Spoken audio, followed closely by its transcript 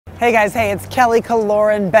Hey guys, hey, it's Kelly,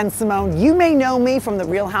 Killoren, Bensimon. You may know me from the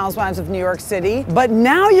Real Housewives of New York City, but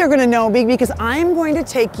now you're gonna know me because I'm going to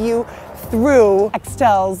take you through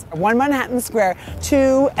Extell's 1 Manhattan Square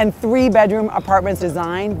 2 and 3 bedroom apartments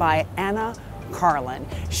designed by Karlin.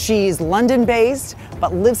 She's London-based,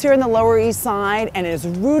 but lives here in the Lower East Side and is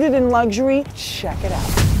rooted in luxury. Check it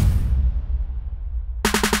out.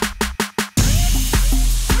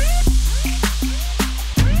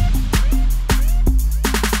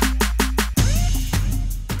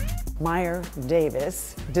 Meyer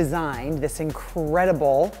Davis designed this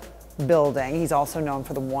incredible building. He's also known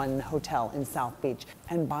for the One Hotel in South Beach.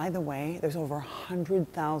 And by the way, there's over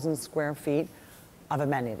 100,000 square feet of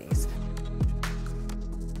amenities.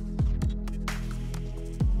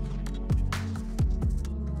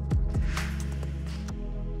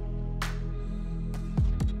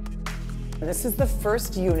 This is the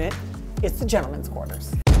first unit. It's the gentleman's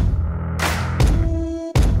quarters.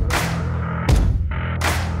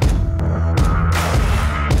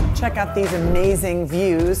 Check out these amazing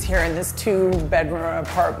views here in this 2-bedroom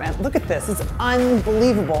apartment. Look at this, it's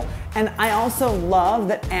unbelievable. And I also love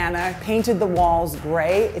that Anna painted the walls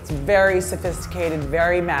gray. It's very sophisticated,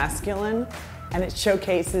 very masculine, and it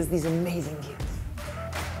showcases these amazing views.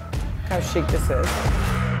 Look how chic this is.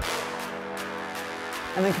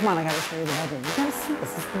 And then come on, I gotta show you the bedroom. You gotta see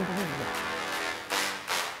this, it's unbelievable.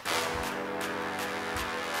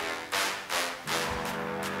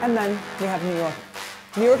 And then we have New York.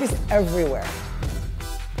 New York is everywhere.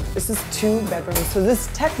 This is 2 bedrooms, so this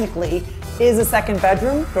technically is a 2nd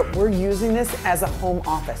bedroom, but we're using this as a home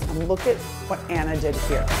office. And look at what Anna did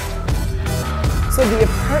here. So the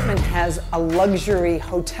apartment has a luxury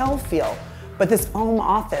hotel feel, but this home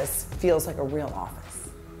office feels like a real office.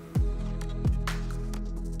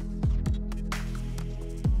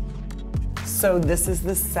 So this is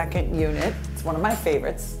the 2nd unit. It's one of my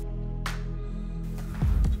favorites.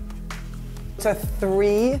 It's a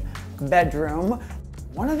 3-bedroom.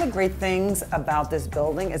 One of the great things about this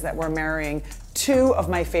building is that we're marrying 2 of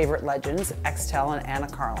my favorite legends, Extell and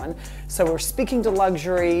Karlin. So we're speaking to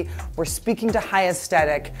luxury, we're speaking to high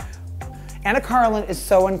aesthetic. Karlin is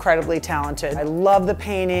so incredibly talented. I love the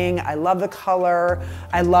painting, I love the color,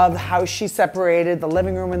 I love how she separated the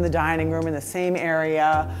living room and the dining room in the same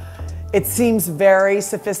area. It seems very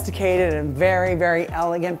sophisticated and very, very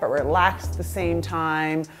elegant, but relaxed at the same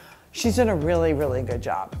time. She's done a really, really good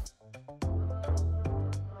job.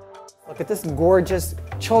 Look at this gorgeous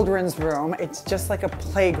children's room. It's just like a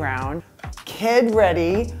playground. Kid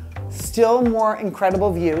ready, still more incredible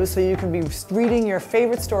views, so you can be reading your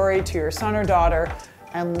favorite story to your son or daughter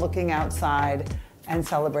and looking outside and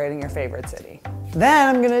celebrating your favorite city.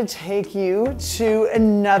 Then I'm gonna take you to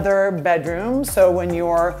another bedroom. So when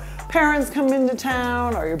your parents come into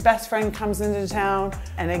town or your best friend comes into town,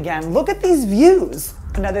 and again, look at these views.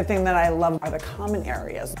 Another thing that I love are the common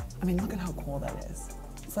areas. I mean, look at how cool that is.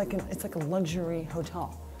 It's like a luxury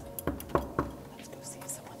hotel. Let's go see if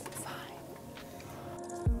someone's inside.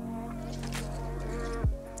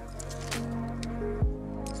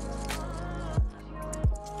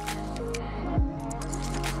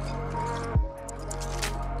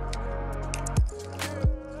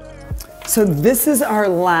 So this is our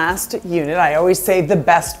last unit. I always say the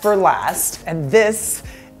best for last, and this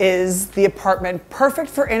is the apartment perfect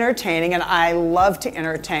for entertaining, and I love to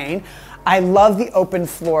entertain. I love the open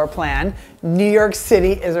floor plan. New York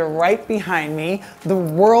City is right behind me. The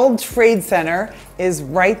World Trade Center is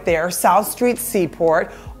right there, South Street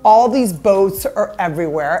Seaport. All these boats are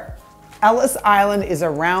everywhere. Ellis Island is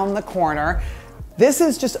around the corner. This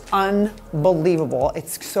is just unbelievable.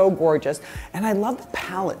 It's so gorgeous. And I love the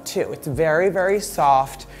palette too. It's very, very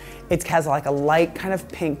soft. It has like a light kind of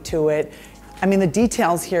pink to it. I mean, the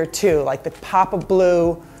details here too, like the pop of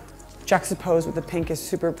blue juxtaposed with the pink is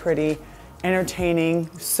super pretty,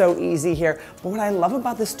 entertaining, so easy here. But what I love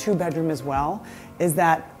about this 2-bedroom as well is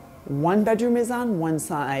that 1 bedroom is on one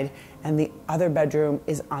side and the other bedroom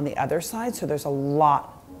is on the other side, so there's a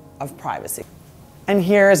lot of privacy. And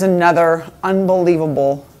here is another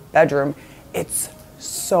unbelievable bedroom. It's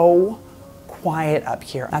so quiet up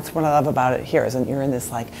here. That's what I love about it here, isn't you're in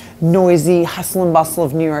this like noisy hustle and bustle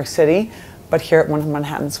of New York City. But here at 1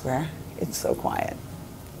 Manhattan Square, it's so quiet.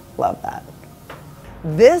 Love that.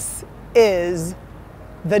 This is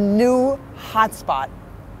the new hotspot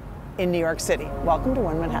in New York City. Welcome to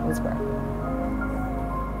 1 Manhattan Square.